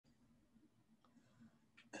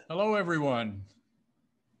Hello, everyone.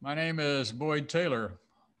 My name is Boyd Taylor.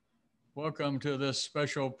 Welcome to this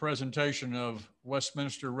special presentation of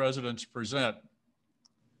Westminster Residents Present.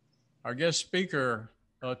 Our guest speaker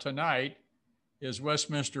tonight is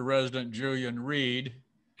Westminster resident Julian Reed,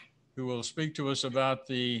 who will speak to us about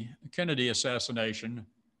the Kennedy assassination,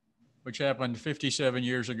 which happened 57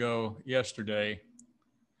 years ago yesterday.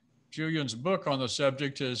 Julian's book on the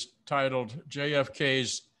subject is titled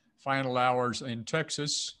JFK's Final Hours in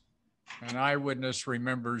Texas. An eyewitness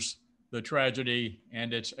remembers the tragedy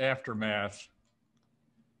and its aftermath.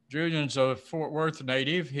 Julian's a Fort Worth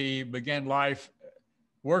native. He began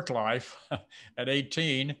work life at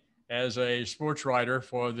 18 as a sports writer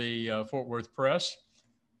for the Fort Worth Press.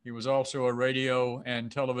 He was also a radio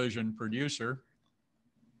and television producer.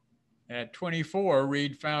 At 24,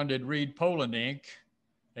 Reed founded Reed Poland Inc.,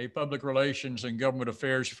 a public relations and government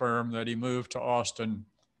affairs firm that he moved to Austin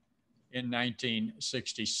in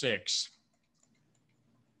 1966.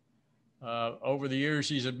 Over the years,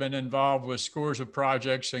 he's been involved with scores of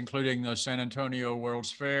projects, including the San Antonio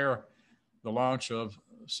World's Fair, the launch of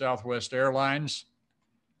Southwest Airlines.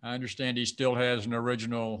 I understand he still has an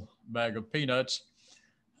original bag of peanuts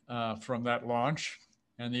from that launch,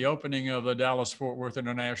 and the opening of the Dallas-Fort Worth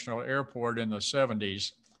International Airport in the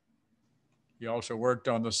 70s. He also worked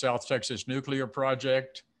on the South Texas Nuclear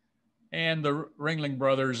Project and the Ringling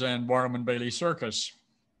Brothers and Barnum and Bailey Circus.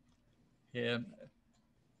 He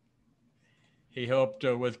helped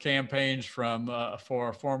with campaigns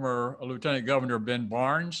for former Lieutenant Governor Ben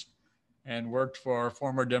Barnes and worked for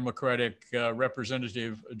former Democratic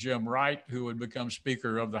Representative Jim Wright, who would become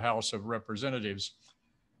Speaker of the House of Representatives.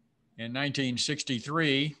 In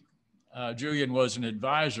 1963, Julian was an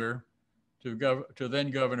advisor to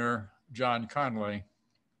then Governor John Connally.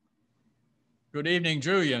 Good evening,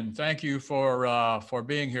 Julian. Thank you for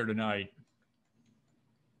being here tonight.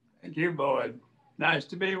 Thank you, Boyd. Nice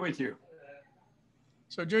to be with you.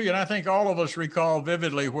 So, Julian, I think all of us recall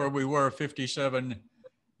vividly where we were 57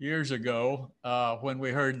 years ago when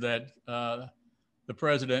we heard that the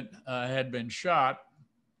president had been shot.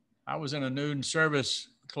 I was in a noon service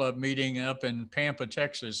club meeting up in Pampa,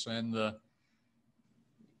 Texas, and the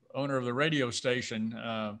owner of the radio station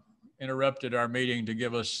interrupted our meeting to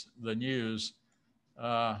give us the news.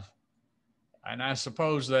 And I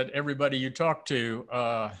suppose that everybody you talk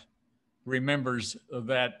to remembers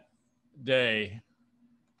that day.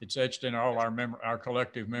 It's etched in all our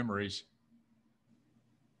collective memories.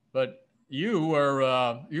 But you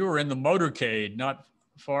were in the motorcade, not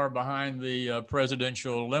far behind the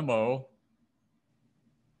presidential limo.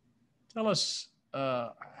 Tell us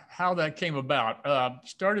how that came about.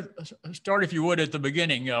 Start if you would at the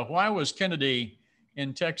beginning. Why was Kennedy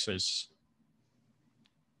in Texas?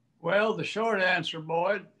 Well, the short answer,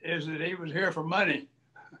 Boyd, is that he was here for money.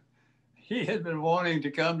 He had been wanting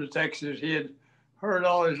to come to Texas. He had heard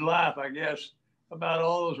all his life, I guess, about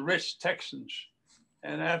all those rich Texans.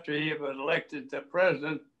 And after he was elected to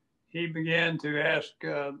president, he began to ask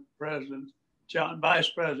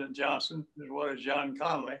Vice President Johnson, as well as John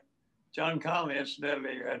Connally. John Connally,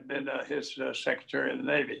 incidentally, had been his Secretary of the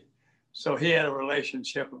Navy. So he had a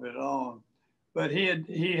relationship of his own. But he had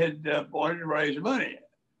wanted to raise money.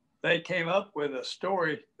 They came up with a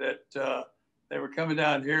story that they were coming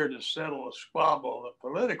down here to settle a squabble, a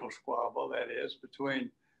political squabble, that is,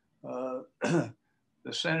 between the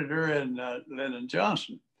senator and Lyndon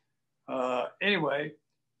Johnson. Anyway,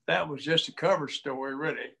 that was just a cover story,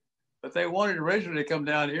 really. But they wanted originally to come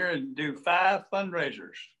down here and do 5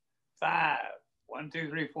 fundraisers. 5, 1, 2,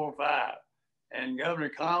 3, 4, 5. And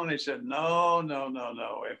Governor Connally said, no.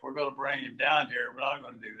 If we're going to bring him down here, we're not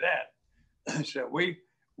going to do that. So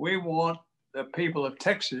we want the people of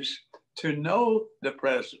Texas to know the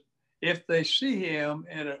president. If they see him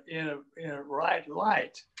in a right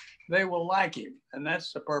light, they will like him. And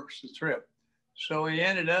that's the purpose of the trip. So he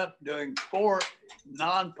ended up doing 4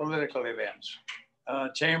 non-political events,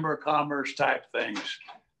 Chamber of Commerce type things,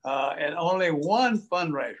 and only one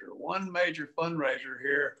major fundraiser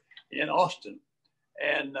here in Austin.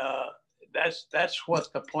 And that's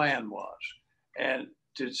what the plan was. And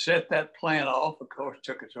to set that plan off, of course,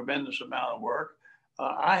 took a tremendous amount of work.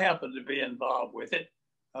 I happened to be involved with it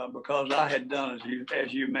because I had done,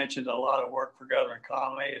 as you mentioned, a lot of work for Governor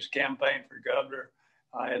Connally, his campaign for governor.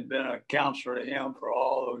 I had been a counselor to him for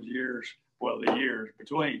all those years, well, the years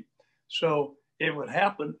between. So it would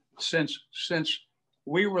happen since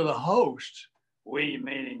we were the host, we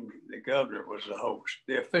meaning the governor was the host,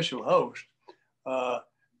 the official host.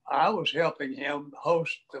 I was helping him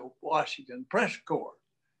host the Washington Press Corps.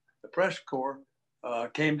 The Press Corps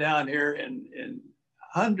came down here in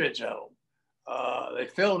hundreds of them. They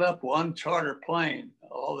filled up one charter plane,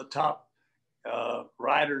 all the top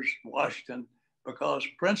writers in Washington, because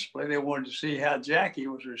principally they wanted to see how Jackie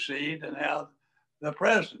was received and how the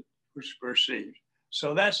president was received.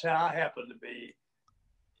 So that's how I happened to be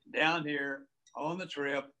down here on the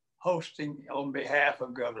trip, hosting on behalf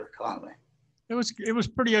of Governor Connally. It was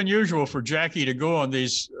pretty unusual for Jackie to go on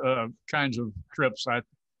these kinds of trips.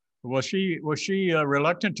 Was she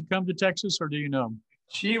reluctant to come to Texas, or do you know?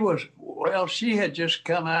 She was, well, she had just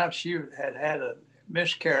come out. She had had a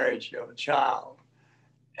miscarriage of a child.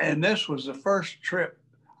 And this was the first trip,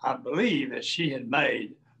 I believe, that she had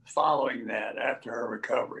made following that after her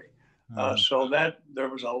recovery. So that there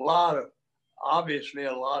was obviously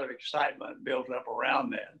a lot of excitement built up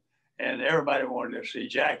around that. And everybody wanted to see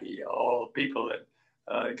Jackie, all the people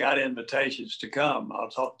that got invitations to come. I'll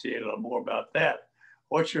talk to you a little more about that.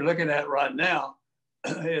 What you're looking at right now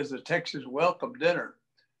is the Texas Welcome Dinner,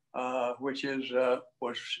 which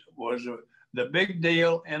was the big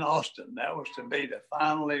deal in Austin. That was to be the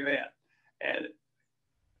final event. And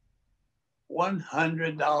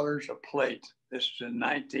 $100 a plate. This was in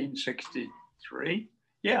 1963.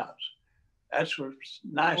 Yeah, that's a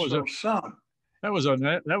nice little sum. That was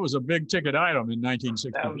a big ticket item in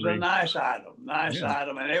 1963. That was a nice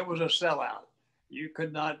item, and it was a sellout. You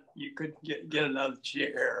couldn't get another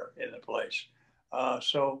chair in the place.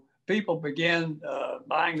 So people began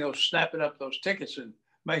snapping up those tickets and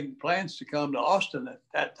making plans to come to Austin at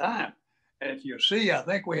that time. And if you see, I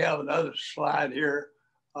think we have another slide here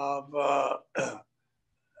of,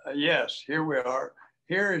 yes, here we are.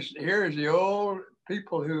 Here is the old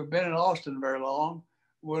people who've been in Austin very long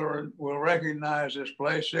will recognize this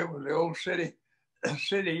place. It was the old city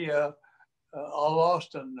of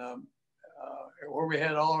Austin, where we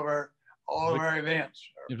had all of our events.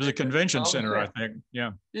 It was a convention center, I think.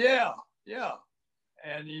 Yeah. Yeah.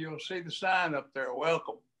 And you'll see the sign up there,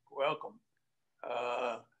 welcome.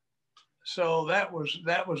 So that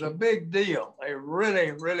was a big deal, a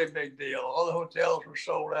really, really big deal. All the hotels were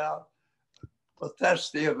sold out, but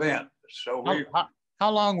that's the event. So how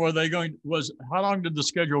long were they how long did the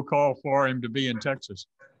schedule call for him to be in Texas?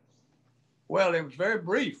 Well, it was very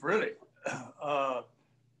brief, really.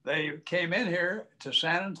 They came in here to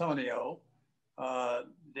San Antonio,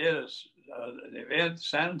 did an event in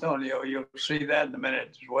San Antonio. You'll see that in a minute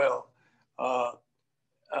as well.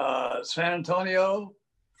 San Antonio,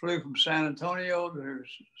 flew from San Antonio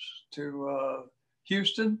to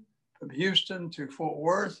Houston, from Houston to Fort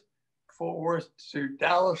Worth to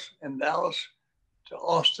Dallas, and Dallas to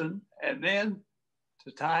Austin. And then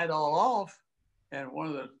to tie it all off, and one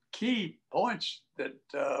of the key points that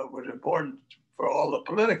was important for all the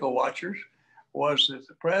political watchers was that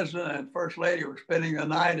the president and first lady were spending the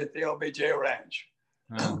night at the LBJ Ranch,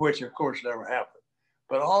 which of course never happened.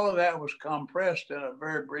 But all of that was compressed in a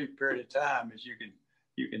very brief period of time, as you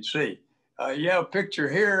can see. You have a picture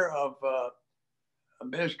here of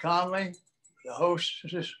Ms. Connally, the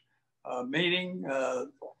hostess, meeting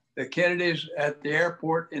the Kennedys at the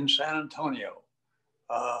airport in San Antonio.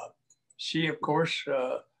 She, of course,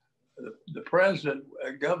 the president,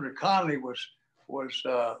 Governor Connally,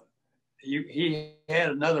 he had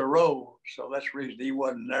another role, so that's the reason he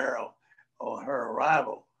wasn't there on her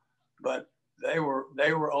arrival. But they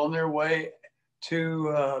were on their way to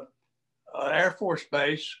an Air Force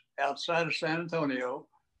base outside of San Antonio,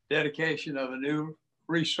 dedication of a new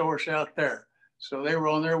resource out there. So they were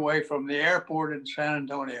on their way from the airport in San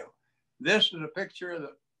Antonio. This is a picture of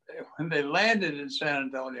when they landed in San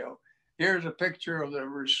Antonio. Here's a picture of the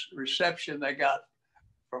reception they got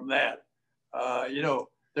from that.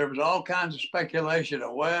 There was all kinds of speculation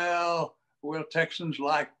of, will Texans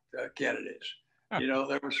like Kennedys?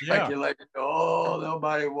 There was speculation,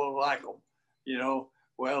 nobody will like them.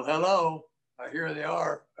 Well, hello, here they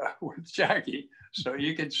are with Jackie. So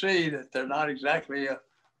you can see that they're not exactly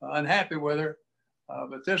unhappy with her.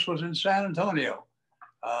 But this was in San Antonio.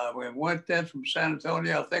 We went then from San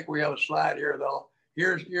Antonio. I think we have a slide here, though.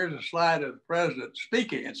 Here's a slide of the president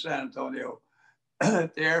speaking in San Antonio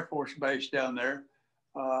at the Air Force base down there,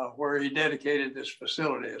 where he dedicated this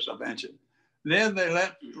facility, as I mentioned. Then they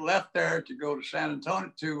left there to go to San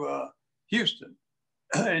Antonio, to Houston.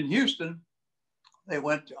 In Houston, they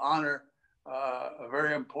went to honor a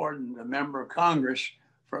very important member of Congress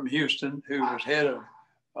from Houston, who was head of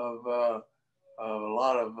a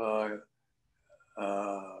lot of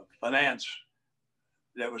finance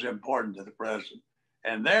that was important to the president.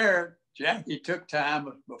 And there, Jackie took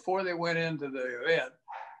time before they went into the event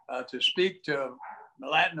to speak to the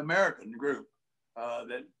Latin American group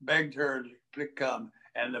that begged her to come.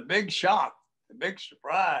 And the big shock, the big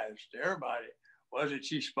surprise to everybody was that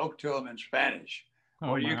she spoke to them in Spanish.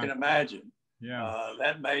 Oh, well, you my. can imagine. Yeah.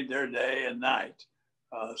 That made their day and night.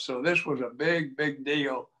 So this was a big, big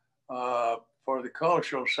deal for the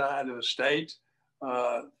cultural side of the state,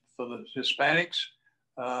 for the Hispanics.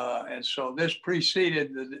 And so this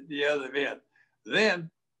preceded the other event. Then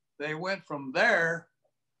they went from there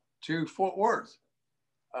to Fort Worth.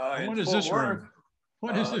 In What is Fort this Worth, room?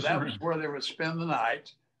 What is this that was room? where they would spend the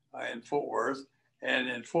night in Fort Worth. And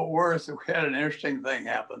in Fort Worth, we had an interesting thing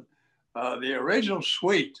happen. The original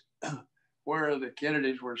suite where the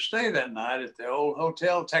Kennedys were to stay that night at the old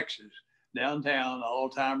Hotel Texas downtown,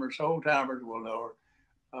 old timers will know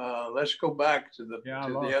her. Let's go back to the Yeah, I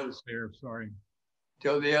to lost the other this here. Sorry.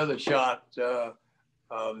 to the other shot of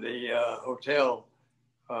the hotel,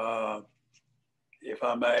 if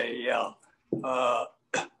I may. Yeah.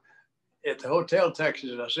 At the Hotel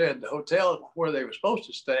Texas, as I said, the hotel where they were supposed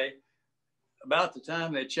to stay, about the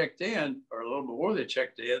time they checked in, or a little before they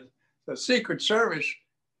checked in, the Secret Service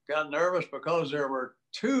got nervous because there were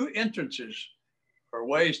two entrances or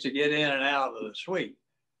ways to get in and out of the suite.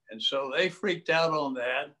 And so they freaked out on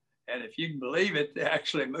that. And if you can believe it, they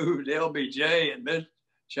actually moved LBJ and Miss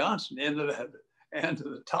Johnson into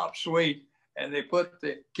the top suite. And they put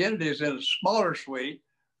the Kennedys in a smaller suite,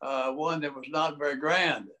 one that was not very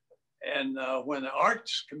grand. And when the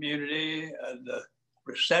arts community, the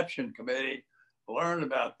reception committee learned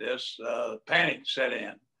about this, panic set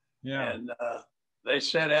in. Yeah. And they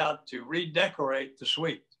set out to redecorate the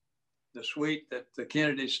suite that the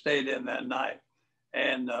Kennedys stayed in that night.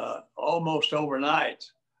 And almost overnight,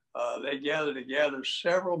 they gathered together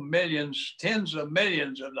several millions, tens of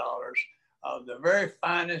millions of dollars of the very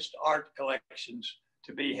finest art collections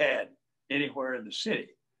to be had anywhere in the city.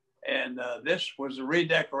 And this was a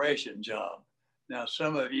redecoration job. Now,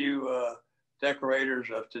 some of you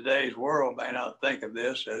decorators of today's world may not think of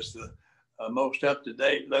this as the most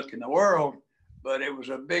up-to-date look in the world, but it was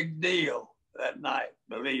a big deal that night,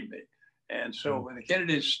 believe me. And so when the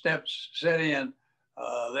Kennedys steps set in,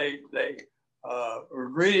 they were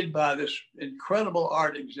greeted by this incredible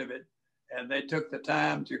art exhibit, and they took the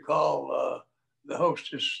time to call the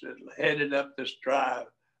hostess that headed up this drive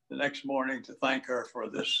the next morning to thank her for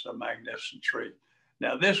this magnificent treat.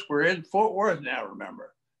 Now, we're in Fort Worth now,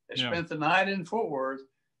 remember. They spent the night in Fort Worth.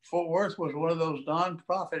 Fort Worth was one of those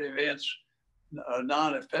non-profit events,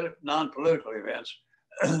 non-political events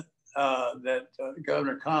that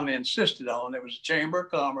Governor Connolly insisted on. It was a Chamber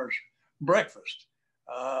of Commerce breakfast.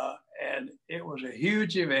 And it was a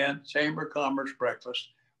huge event, Chamber of Commerce breakfast.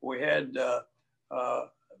 We had,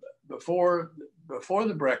 before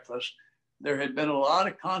the breakfast, there had been a lot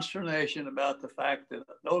of consternation about the fact that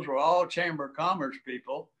those were all Chamber of Commerce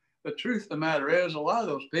people. The truth of the matter is, a lot of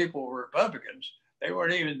those people were Republicans. They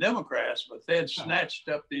weren't even Democrats, but they had snatched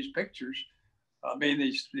up these pictures,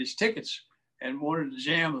 these tickets, and wanted to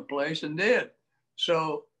jam the place, and did.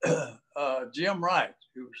 So Jim Wright,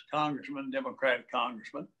 who was congressman, Democratic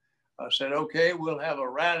congressman, said, okay, we'll have a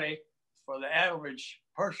rally for the average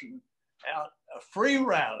person out, a free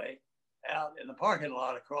rally out in the parking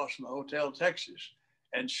lot across from the Hotel Texas.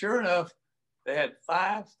 And sure enough, they had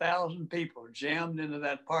 5,000 people jammed into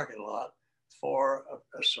that parking lot for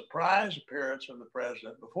a surprise appearance of the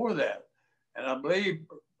president before that. And I believe,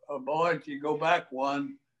 Boyd, if you go back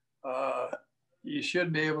one, you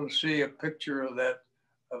should be able to see a picture of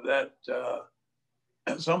that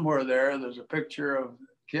somewhere there. There's a picture of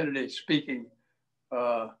Kennedy speaking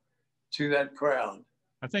to that crowd.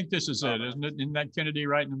 I think this is it, isn't it? Isn't that Kennedy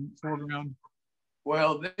right in the foreground?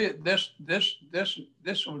 Well, this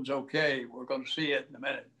one's okay. We're going to see it in a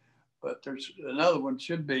minute, but there's another one.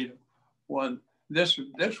 Should be one. This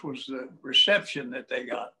was the reception that they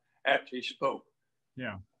got after he spoke.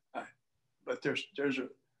 Yeah. But there's a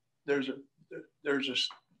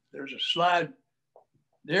slide.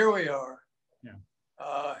 There we are.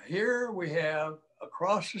 Yeah. Here we have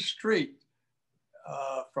across the street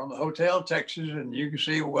from the Hotel Texas, and you can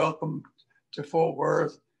see welcome to Fort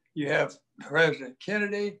Worth. You have President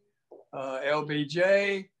Kennedy,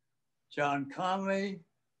 LBJ, John Connolly,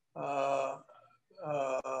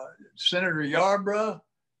 Senator Yarborough,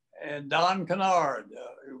 and Don Kennard,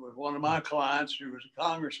 who was one of my clients, who was a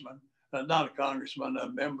congressman, not a congressman, a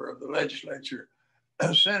member of the legislature,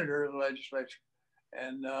 a senator of the legislature.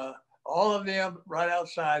 And all of them right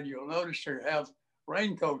outside, you'll notice they have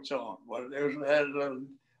raincoats on. Well, they had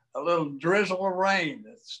a little drizzle of rain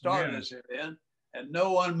that started this event, and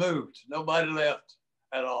no one moved. Nobody left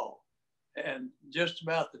at all. And just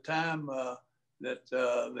about the time that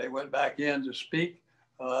they went back in to speak,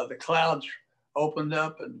 the clouds opened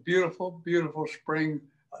up, and beautiful, beautiful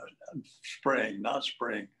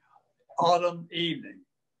autumn evening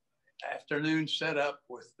afternoon setup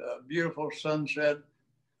with beautiful sunset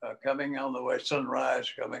coming on the way,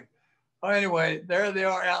 sunrise coming. Well, anyway, there they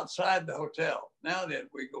are outside the hotel. Now then,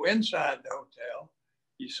 we go inside the hotel.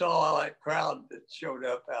 You saw all that crowd that showed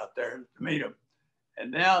up out there to meet them.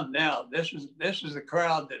 And now this is the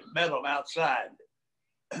crowd that met them outside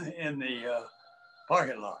in the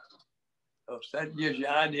parking lot. So that gives you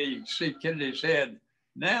an idea. You can see Kennedy's head.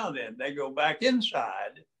 Now then, they go back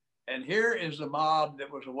inside, and here is the mob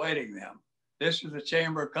that was awaiting them. This is the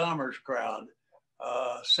Chamber of Commerce crowd,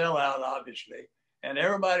 sellout, obviously. And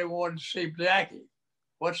everybody wanted to see Jackie.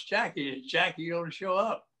 What's Jackie? Is Jackie going to show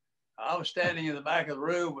up? I was standing in the back of the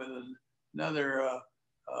room with another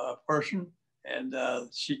person, and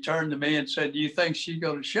she turned to me and said, "Do you think she's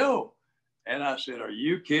going to show?" And I said, "Are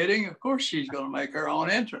you kidding? Of course she's going to make her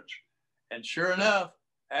own entrance." And sure enough,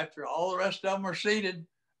 after all the rest of them were seated,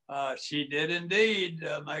 she did indeed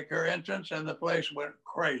make her entrance, and the place went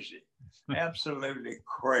crazy, absolutely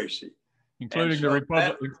crazy. Including so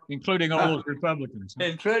including all those Republicans. Huh?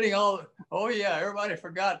 Including all, oh yeah, everybody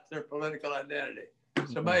forgot their political identity.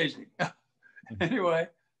 It's amazing. Anyway,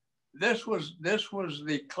 this was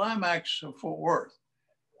the climax of Fort Worth.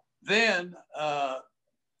 Then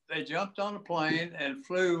they jumped on a plane and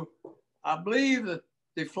flew. I believe that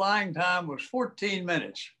the flying time was 14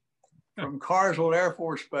 minutes from Carswell Air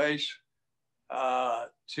Force Base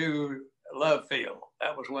to Love Field.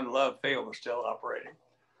 That was when Love Field was still operating.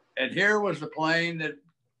 And here was the plane that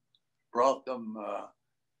brought them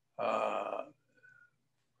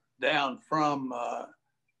down from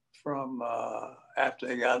after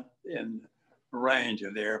they got in range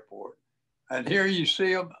of the airport. And here you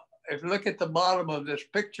see them. If you look at the bottom of this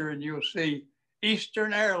picture, and you'll see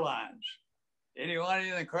Eastern Airlines. Anyone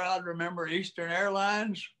in the crowd remember Eastern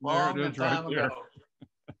Airlines? Long time ago.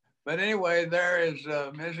 But anyway, there is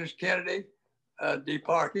Mrs. Kennedy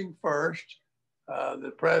departing first.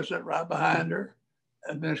 The president right behind her,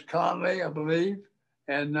 and Ms. Connolly, I believe,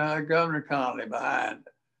 and Governor Connolly behind.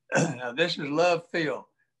 Now, this is Love Field.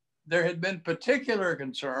 There had been particular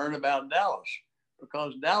concern about Dallas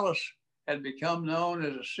because Dallas had become known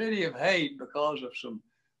as a city of hate because of some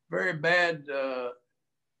very bad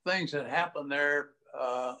things that happened there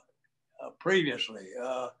previously.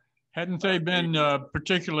 Hadn't they been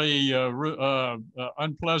particularly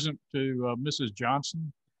unpleasant to Mrs.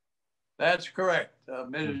 Johnson? That's correct.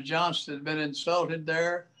 Mrs. Johnson had been insulted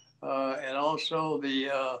there, and also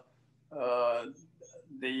the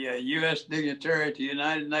U.S. dignitary to the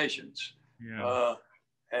United Nations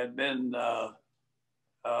had been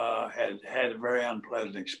had a very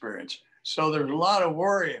unpleasant experience. So there's a lot of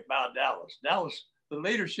worry about Dallas. The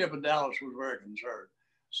leadership of Dallas was very concerned.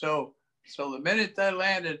 So the minute they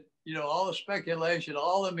landed, you know, all the speculation,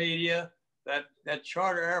 all the media, that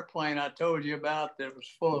charter airplane I told you about that was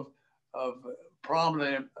full of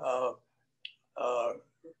prominent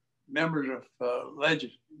members of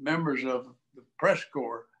the press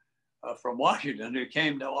corps from Washington who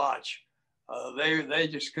came to watch. They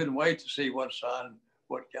just couldn't wait to see what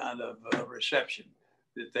kind of reception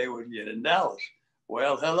that they would get in Dallas.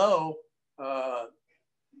 Well, hello.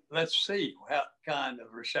 Let's see what kind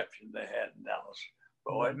of reception they had in Dallas.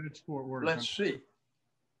 Boy, let's see.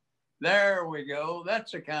 There we go.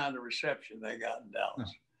 That's the kind of reception they got in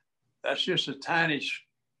Dallas. That's just a tiny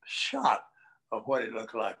shot of what it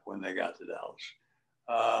looked like when they got to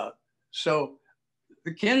Dallas. So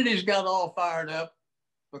the Kennedys got all fired up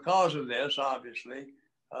because of this, obviously.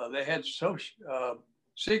 They had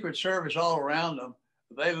Secret Service all around them.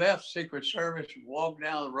 They left Secret Service and walked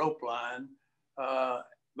down the rope line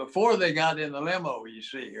before they got in the limo, you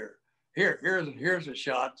see here. Here's a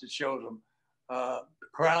shot that shows them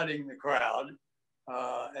crowding the crowd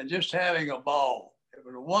and just having a ball. It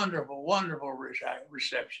was a wonderful, wonderful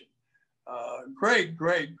reception. Great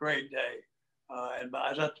day. And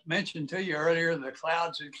as I mentioned to you earlier, the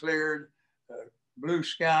clouds had cleared, blue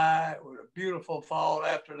sky. It was a beautiful fall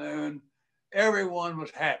afternoon. Everyone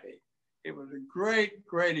was happy. It was a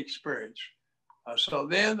great experience. So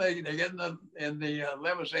then they get in the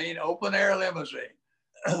limousine, open air limousine.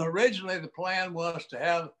 Originally, the plan was to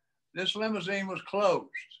have this limousine was closed,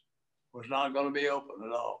 was not going to be open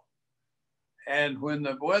at all. And when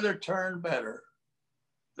the weather turned better,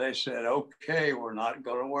 they said, okay, we're not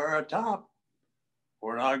going to wear a top.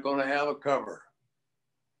 We're not going to have a cover.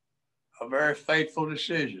 A very fateful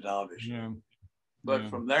decision, obviously. Yeah. But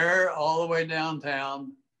from there all the way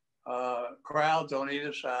downtown, crowds on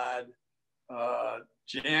either side,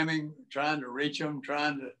 jamming, trying to reach them,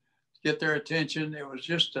 trying to get their attention. It was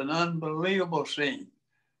just an unbelievable scene.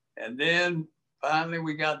 And then finally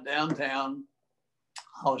we got downtown.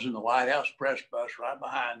 I was in the White House press bus right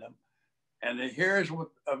behind them. And here's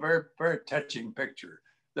a very, very touching picture.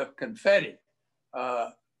 The confetti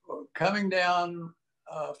coming down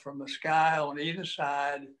from the sky on either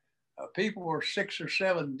side. People were 6 or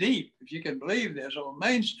 7 deep, if you can believe this, on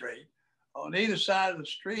Main Street, on either side of the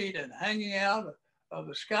street and hanging out of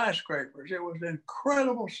the skyscrapers. It was an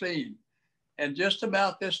incredible scene. And just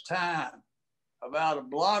about this time, about a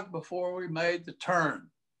block before we made the turn,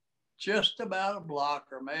 just about a block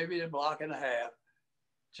or maybe a block and a half,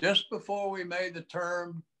 just before we made the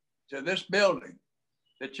turn to this building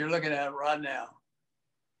that you're looking at right now,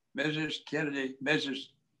 Mrs. Kennedy, Mrs.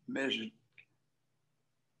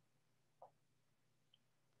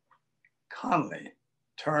 Connally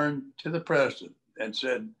turned to the president and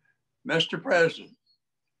said, "Mr. President,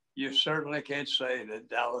 you certainly can't say that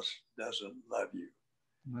Dallas doesn't love you."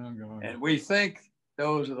 Oh, God. And we think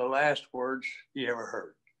those are the last words he ever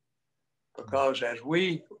heard. Because as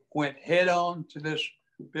we went head on to this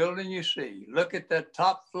building you see, look at that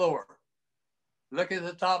top floor. Look at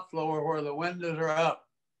the top floor where the windows are up.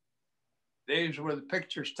 These were the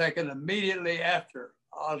pictures taken immediately after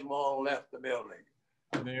Oswald left the building.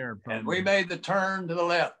 And we made the turn to the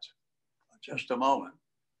left. Just a moment.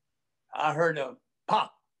 I heard a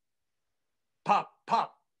pop, pop,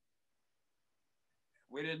 pop.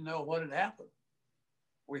 We didn't know what had happened.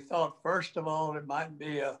 We thought, first of all, it might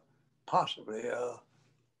be possibly a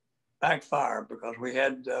backfire because we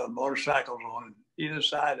had motorcycles on either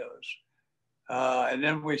side of us. And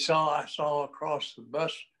then I saw across the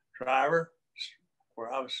bus driver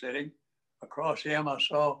where I was sitting, across him, I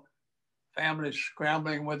saw families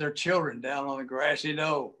scrambling with their children down on the grassy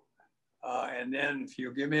knoll. And then if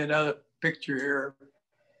you give me another picture here,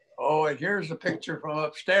 oh, and here's the picture from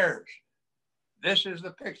upstairs. This is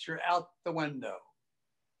the picture out the window.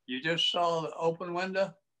 You just saw the open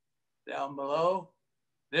window down below.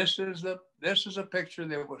 This is a picture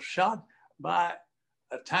that was shot by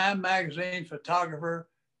a Time magazine photographer,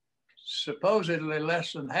 supposedly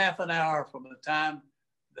less than half an hour from the time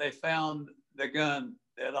they found the gun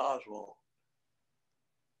that Oswald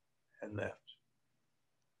had left.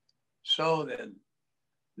 So then,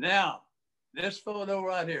 now, this photo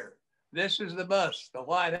right here, this is the bus, the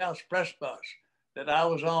White House press bus that I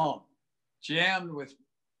was on, jammed with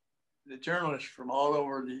the journalists from all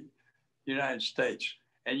over the United States.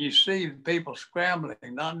 And you see people scrambling,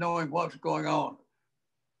 not knowing what's going on.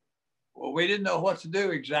 Well, we didn't know what to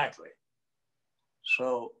do exactly.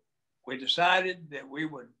 So we decided that we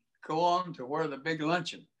would go on to where the big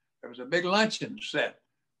luncheon, there was a big luncheon set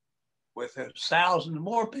with 1,000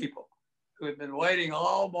 more people who had been waiting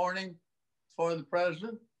all morning for the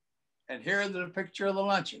president. And here's the picture of the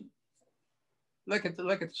luncheon. Look at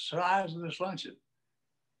the size of this luncheon.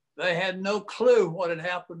 They had no clue what had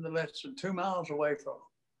happened less than 2 miles away from them.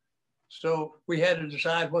 So we had to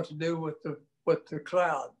decide what to do with the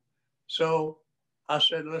crowd. So I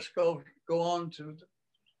said, let's go on to the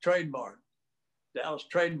Trade Mart, Dallas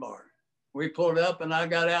Trade Mart. We pulled up and I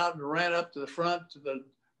got out and ran up to the front to the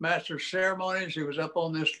master of ceremonies. He was up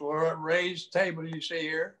on this raised table you see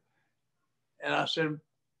here. And I said,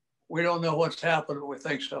 we don't know what's happened, but we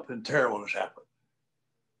think something terrible has happened.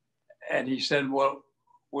 And he said, well,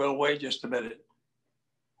 we'll wait just a minute.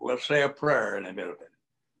 We'll say a prayer in a minute.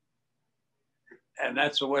 And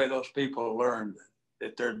that's the way those people learned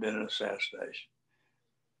that there'd been an assassination.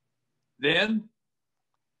 Then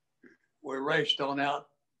we raced on out.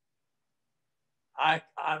 I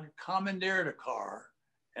commandeered a car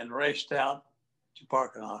and raced out to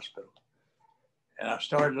Parkland Hospital. And I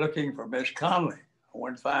started looking for Miss Connally. I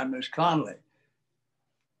wanted to find Miss Connally.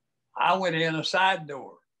 I went in a side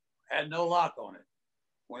door, had no lock on it.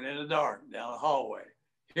 Went in the dark, down the hallway.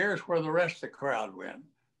 Here's where the rest of the crowd went,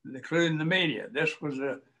 including the media. This was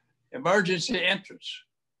an emergency entrance.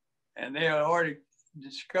 And they had already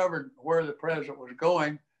discovered where the president was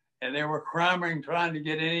going, and they were clamoring, trying to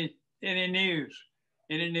get any news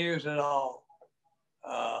at all.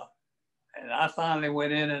 And I finally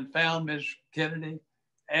went in and found Ms. Kennedy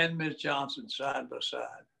and Ms. Johnson side by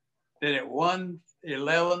side. Then at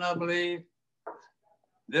 1:11, I believe,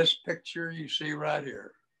 this picture you see right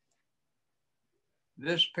here.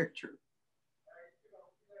 This picture.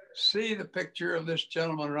 See the picture of this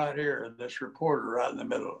gentleman right here, this reporter right in the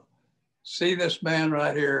middle. See this man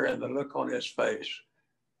right here and the look on his face.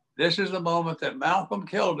 This is the moment that Malcolm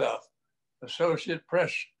Kilduff, Associate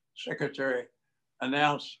Press Secretary,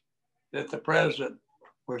 announced that the president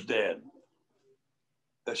was dead.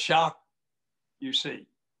 The shock you see.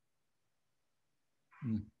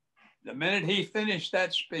 The minute he finished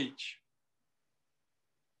that speech,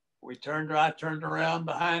 I turned around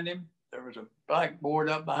behind him. There was a blackboard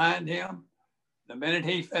up behind him. The minute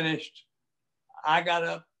he finished, I got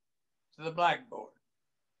up to the blackboard.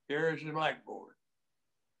 Here is the blackboard.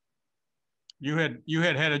 You had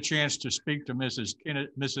a chance to speak to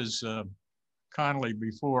Mrs. Connolly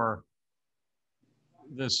before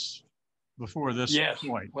this yes.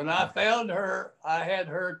 point. When I found her, I had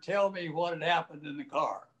her tell me what had happened in the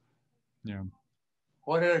car. Yeah.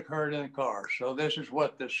 What had occurred in the car. So this is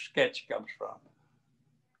what this sketch comes from.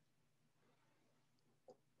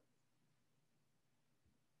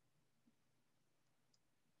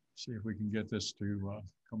 See if we can get this to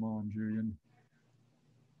come on, Julian.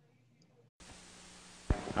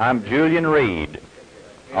 I'm Julian Reed,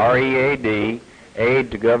 R-E-A-D,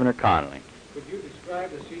 aide to Governor Connolly. Could you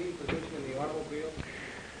describe the seating position in the automobile?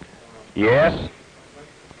 Yes.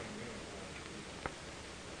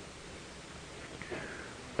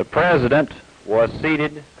 The President was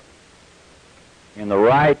seated in the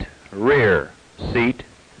right rear seat.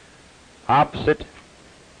 Opposite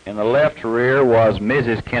in the left rear was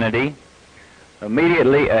Mrs. Kennedy.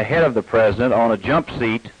 Immediately ahead of the President on a jump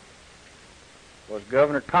seat was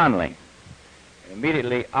Governor Connolly.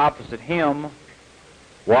 Immediately opposite him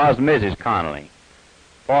was Mrs. Connolly.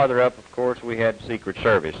 Farther up, of course, we had Secret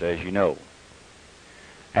Service, as you know.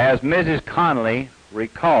 As Mrs. Connolly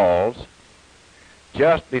recalls,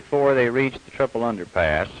 just before they reached the triple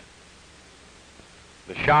underpass,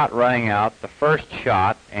 the shot rang out, the first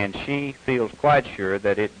shot, and she feels quite sure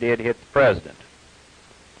that it did hit the President.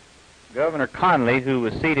 Governor Connolly, who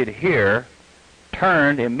was seated here,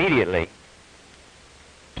 turned immediately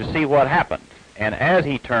to see what happened, and as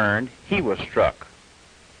he turned, he was struck.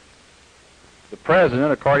 The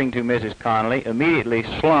President, according to Mrs. Connolly, immediately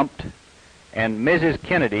slumped, and Mrs.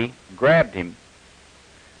 Kennedy grabbed him.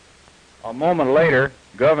 A moment later,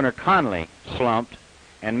 Governor Connolly slumped,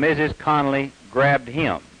 and Mrs. Connolly grabbed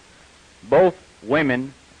him. Both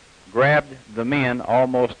women grabbed the men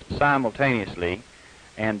almost simultaneously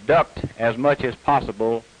and ducked as much as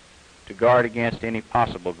possible to guard against any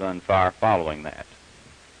possible gunfire following that.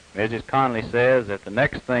 Mrs. Connolly says that the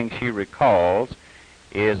next thing she recalls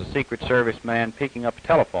is a Secret Service man picking up a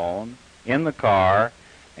telephone in the car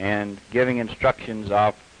and giving instructions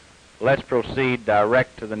of, let's proceed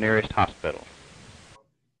direct to the nearest hospital.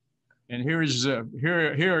 And here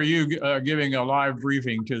are you giving a live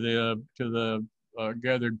briefing to the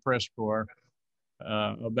gathered press corps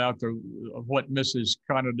about what Mrs.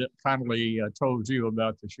 Connolly told you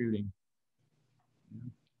about the shooting.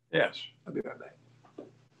 Yes, I'll be right back.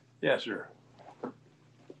 Yes, sir.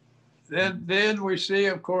 Then we see,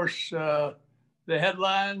 of course, the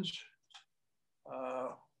headlines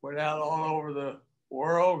went out all over the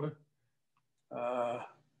world.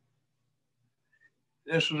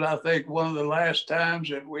 This was, I think, one of the last times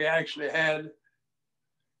that we actually had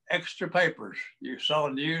extra papers. You saw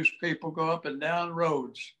news people go up and down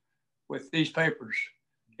roads with these papers.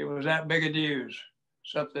 It was that big a news,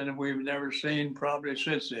 something that we've never seen probably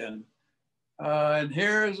since then. And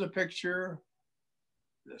here is a picture,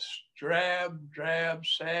 this drab,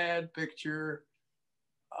 sad picture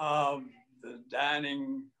of the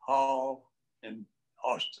dining hall in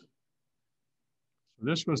Austin.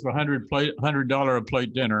 This was the $100 a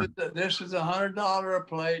plate dinner. This is $100 a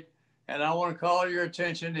plate. And I want to call your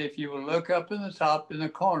attention, if you will look up in the top in the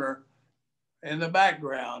corner, in the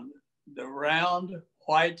background, the round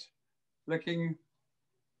white looking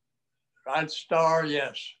right star,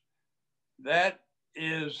 yes. That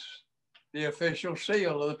is the official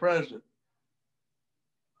seal of the president.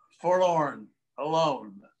 Forlorn,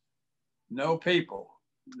 alone, no people,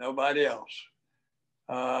 nobody else.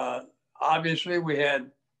 Obviously, we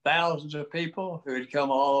had thousands of people who had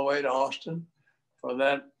come all the way to Austin for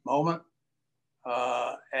that moment.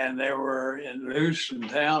 And they were loose in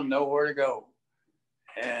town, nowhere to go.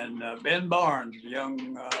 And Ben Barnes, a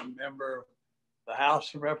young member of the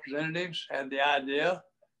House of Representatives, had the idea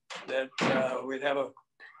that we'd have a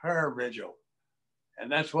prayer vigil.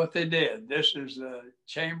 And that's what they did. This is the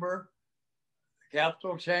chamber, the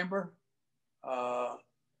Capitol chamber,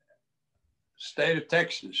 state of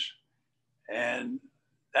Texas. And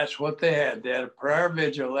that's what they had. They had a prayer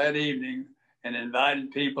vigil that evening and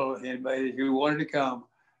invited people, anybody who wanted to come,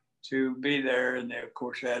 to be there. And they, of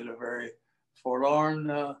course, had a very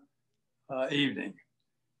forlorn evening.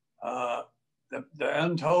 The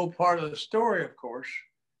untold part of the story, of course,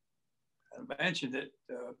 I mentioned it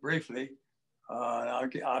briefly.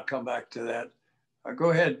 I'll come back to that.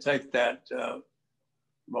 Go ahead and take that,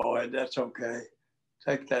 Boyd. That's okay.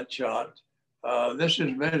 Take that shot. This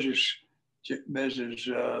is Mrs.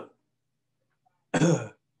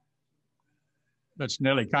 That's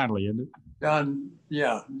Nellie Connolly, isn't it?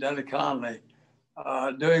 Nellie Connolly,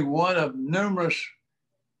 doing one of numerous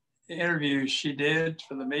interviews she did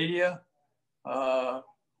for the media.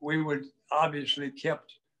 We would obviously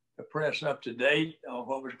kept the press up to date on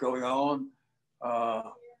what was going on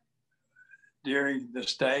during the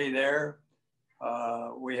stay there.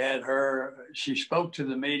 We had her, she spoke to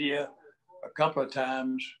the media a couple of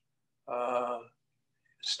times,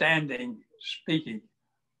 speaking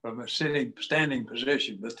from a standing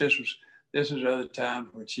position, but this is other times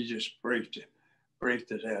when she just briefed it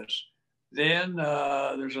as. Then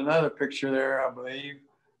there's another picture there, I believe.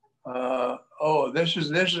 This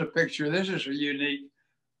is a picture. This is a unique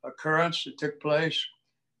occurrence that took place.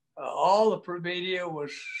 All the media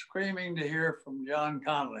was screaming to hear from John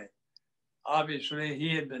Connally. Obviously,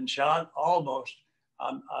 he had been shot almost.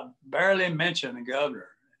 I barely mentioned the governor,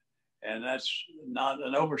 and that's not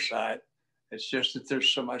an oversight. It's just that there's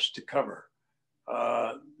so much to cover.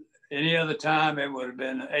 Any other time, it would have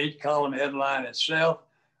been an 8-column headline itself.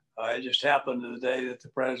 It just happened to the day that the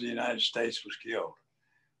President of the United States was killed.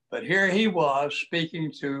 But here he was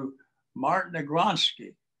speaking to Martin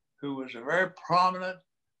Agronsky, who was a very prominent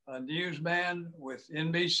newsman with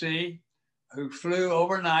NBC, who flew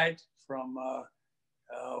overnight from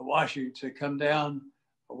Washington to come down.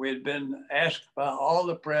 We had been asked by all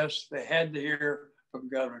the press, they had to hear from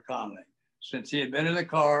Governor Connally. Since he had been in the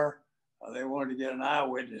car, they wanted to get an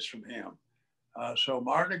eyewitness from him. So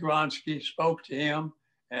Martin Agronsky spoke to him,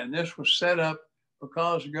 and this was set up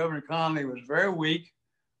because Governor Connally was very weak.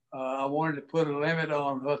 I wanted to put a limit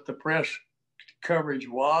on what the press coverage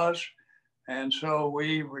was. And so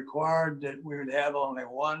we required that we would have only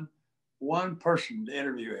one person to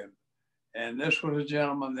interview him. And this was a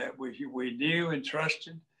gentleman that we knew and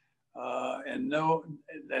trusted, and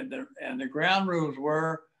the ground rules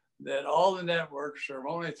were that all the networks, there were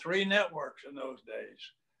only 3 networks in those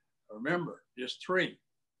days. Remember, just 3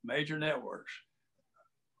 major networks,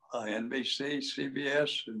 NBC,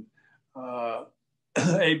 CBS, and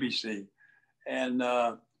ABC. And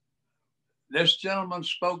this gentleman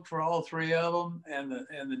spoke for all 3 of them.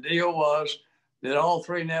 And the deal was that all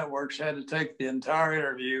 3 networks had to take the entire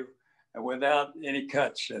interview without any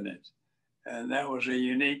cuts in it. And that was a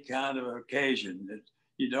unique kind of occasion that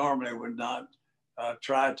you normally would not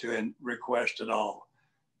try to request at all.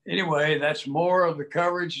 Anyway, that's more of the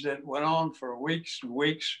coverage that went on for weeks and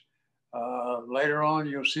weeks. Later on,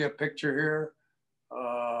 you'll see a picture here.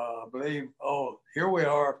 I believe, here we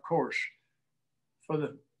are, of course, for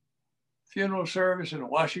the funeral service in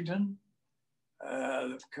Washington.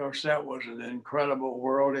 Of course, that was an incredible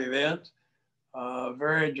world event.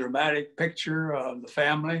 Very dramatic picture of the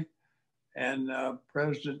family and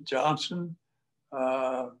President Johnson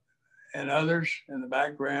and others in the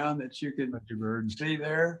background that you can see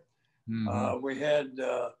there. Mm-hmm. We had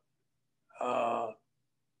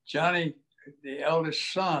Johnny, the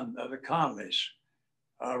eldest son of the Conleys,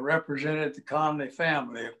 represented the Connally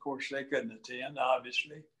family. Of course, they couldn't attend,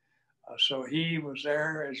 obviously. So he was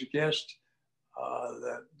there as a guest.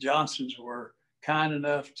 The Johnsons were kind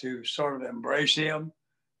enough to sort of embrace him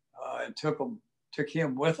and took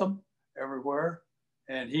him with them everywhere.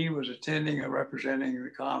 And he was attending and representing the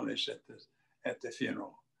Conleys at the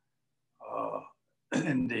funeral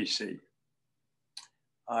in DC.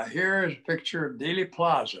 Here is a picture of Dealey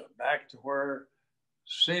Plaza, back to where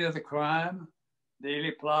scene of the crime.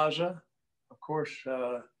 Dealey Plaza, of course,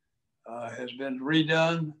 has been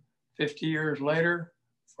redone 50 years later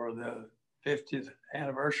for the 50th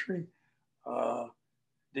anniversary.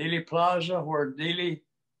 Dealey Plaza, where the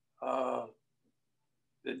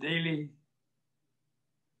Dealey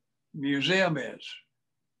Museum is.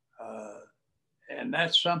 And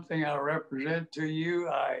that's something I represent to you.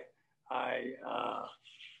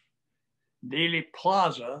 Dealey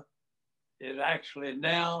Plaza is actually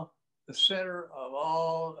now the center of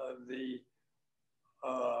all of the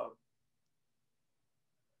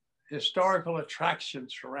historical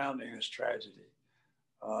attractions surrounding this tragedy.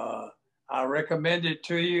 I recommend it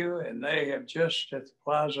to you, and they have just, at the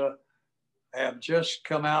plaza, have just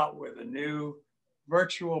come out with a new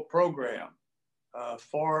virtual program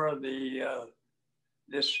for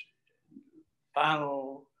this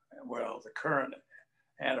final, the current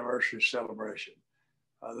anniversary celebration.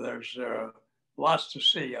 There's lots to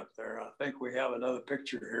see up there. I think we have another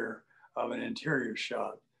picture here of an interior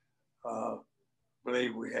shot. I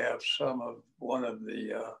believe we have one of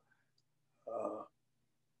the,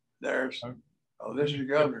 there's, this is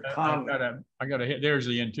Governor Connally. I got to hit, there's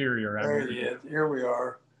the interior. There he is, here we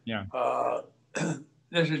are. Yeah.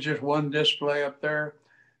 This is just one display up there.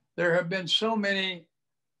 There have been so many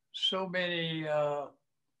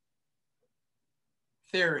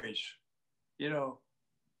theories,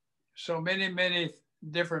 so many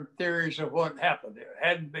different theories of what happened.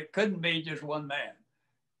 It couldn't be just one man.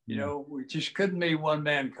 You know, we just couldn't be one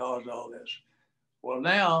man caused all this. Well,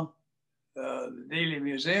 now the Dealey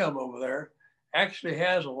Museum over there actually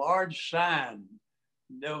has a large sign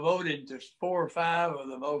devoted to 4 or 5 of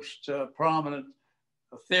the most prominent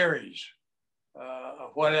theories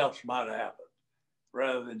of what else might have happened,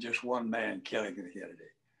 rather than just one man killing Kennedy.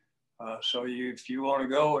 So if you want to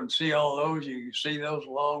go and see all those, you can see those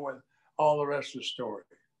along with all the rest of the story.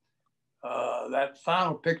 That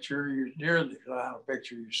final picture, nearly the final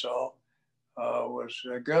picture you saw, was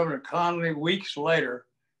Governor Connolly weeks later.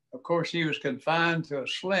 Of course, he was confined to a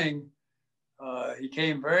sling. He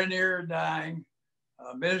came very near dying.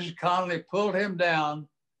 Mrs. Connolly pulled him down.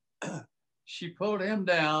 She pulled him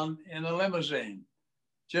down in a limousine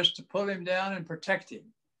just to pull him down and protect him.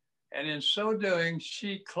 And in so doing,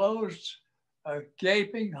 she closed a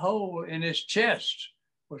gaping hole in his chest,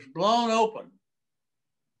 was blown open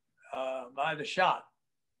by the shot.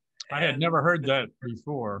 I had never heard that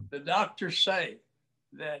before. The doctors say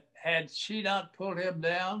that had she not pulled him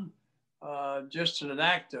down, just in an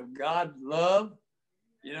act of God love,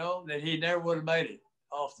 you know, that he never would have made it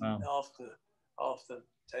off the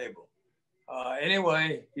table.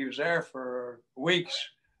 Anyway, he was there for weeks,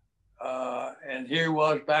 and here he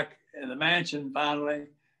was back in the mansion finally,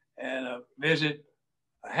 and a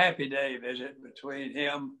happy day visit between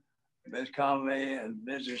him, Ms. Connolly, and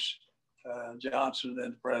Mrs. Johnson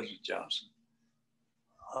and President Johnson.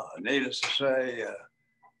 Needless to say,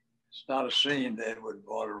 it's not a scene they would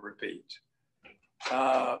want to repeat.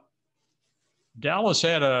 Dallas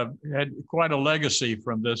had quite a legacy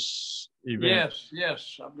from this event.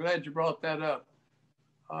 Yes. I'm glad you brought that up.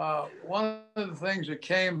 One of the things that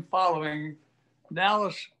came following,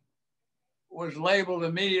 Dallas was labeled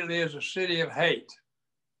immediately as a city of hate.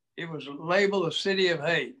 It was labeled a city of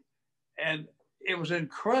hate. And it was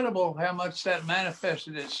incredible how much that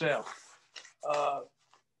manifested itself.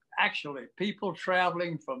 Actually, people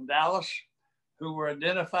traveling from Dallas who were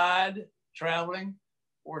identified traveling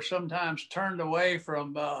were sometimes turned away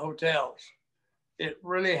from hotels. It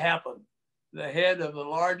really happened. The head of the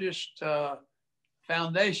largest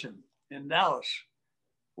foundation in Dallas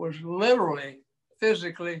was literally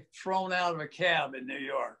physically thrown out of a cab in New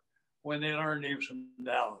York when they learned he was from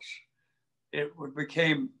Dallas. It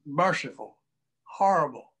became merciful,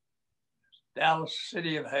 horrible. Dallas,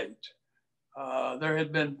 city of hate. There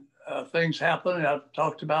had been things happening. I've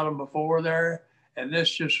talked about them before there, and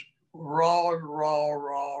this just raw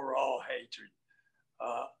hatred.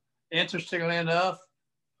 Interestingly enough,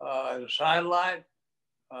 as a sidelight,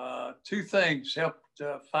 2 things helped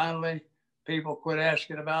finally people quit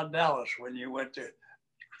asking about Dallas when you went to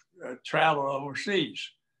travel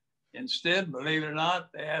overseas. Instead, believe it or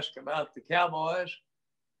not, they asked about the Cowboys,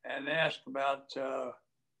 and they asked about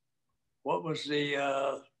what was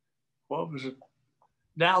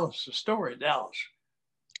Dallas, the story, Dallas.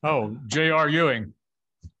 Oh, J.R. Ewing.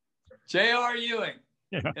 J.R. Ewing.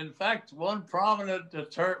 Yeah. In fact, one prominent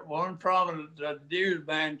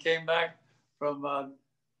newsman came back from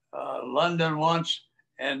London once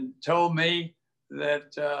and told me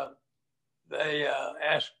that they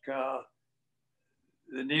asked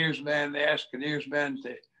the newsman,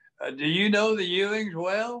 do you know the Ewings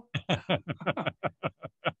well?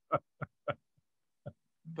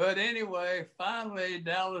 But anyway, finally,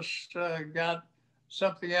 Dallas got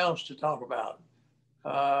something else to talk about.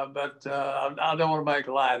 But I don't want to make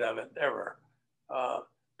light of it ever.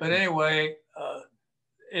 But anyway,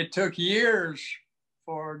 it took years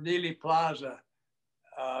for Dealey Plaza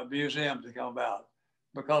Museum to come about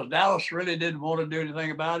because Dallas really didn't want to do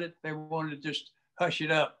anything about it. They wanted to just hush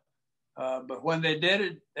it up. But when they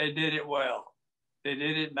did it well. They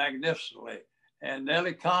did it magnificently. And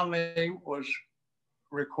Nellie Connolly was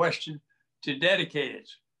requested to dedicate it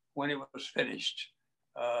when it was finished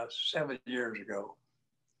 7 years ago.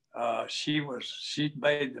 She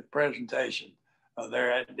made the presentation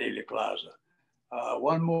there at Dealey Plaza.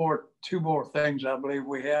 2 more things I believe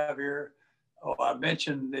we have here. Oh, I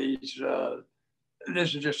mentioned these.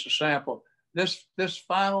 This is just a sample. This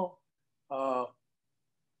final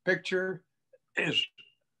picture is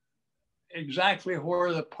exactly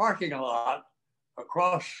where the parking lot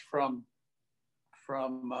across from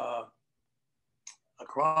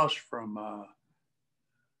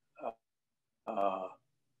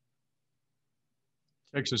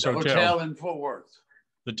Texas the hotel in Fort Worth.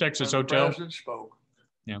 The Texas Hotel. The president spoke.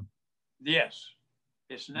 Yeah. Yes.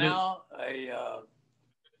 It's now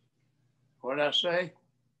what did I say?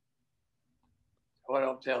 What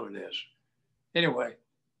hotel it is. Anyway,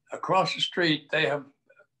 across the street, they have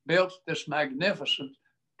built this magnificent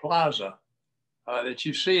plaza that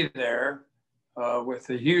you see there with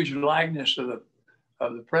the huge likeness of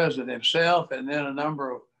the president himself, and then a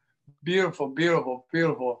number of beautiful, beautiful,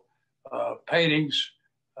 beautiful paintings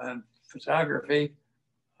and photography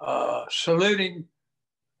saluting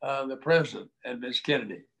the president and Ms.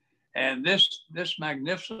 Kennedy. And this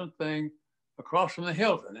magnificent thing across from the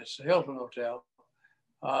Hilton, it's the Hilton Hotel,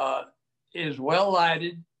 is well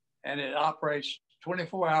lighted, and it operates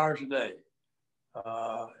 24 hours a day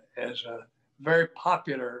as a very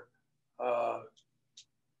popular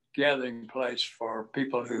gathering place for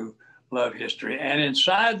people who love history. And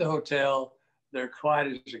inside the hotel, there quite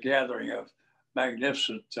is a gathering of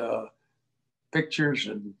magnificent pictures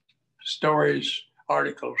and stories,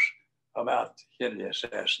 articles about the Kennedy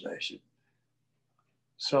assassination.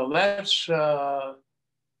 So that's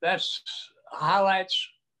highlights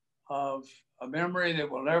of a memory that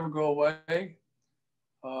will never go away.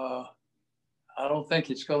 I don't think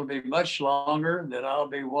it's going to be much longer that I'll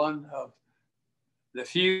be one of the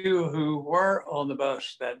few who were on the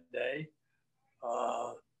bus that day.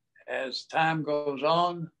 As time goes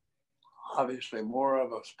on, obviously more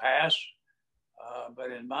of us pass,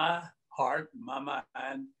 but in my heart, my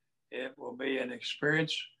mind, it will be an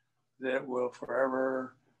experience that will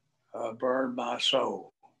forever burn my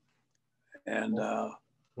soul. And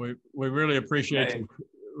we really appreciate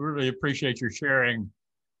you sharing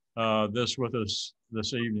this with us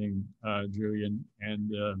this evening, Julian.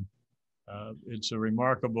 And it's a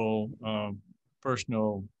remarkable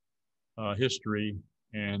personal history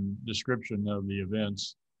and description of the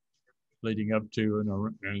events leading up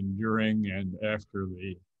to and during and after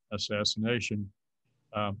the assassination.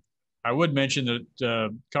 I would mention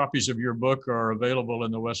that copies of your book are available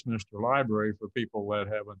in the Westminster Library for people that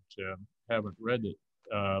haven't read it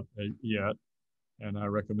yet, and I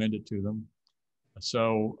recommend it to them.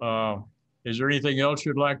 So, is there anything else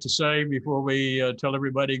you'd like to say before we tell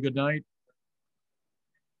everybody good night?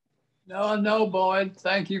 No, Boyd.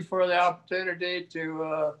 Thank you for the opportunity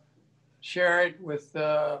to share it with.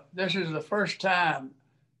 This is the first time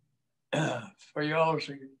for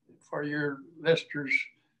your listeners'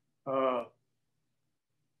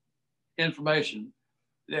 information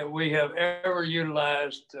that we have ever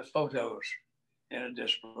utilized the photos in a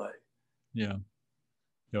display. Yeah.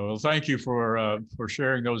 Well, thank you for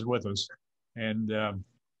sharing those with us. And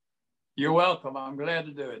you're welcome. I'm glad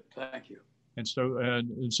to do it. Thank you. And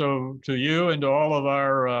so to you and to all of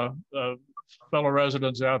our fellow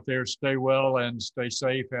residents out there, stay well and stay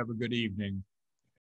safe. Have a good evening.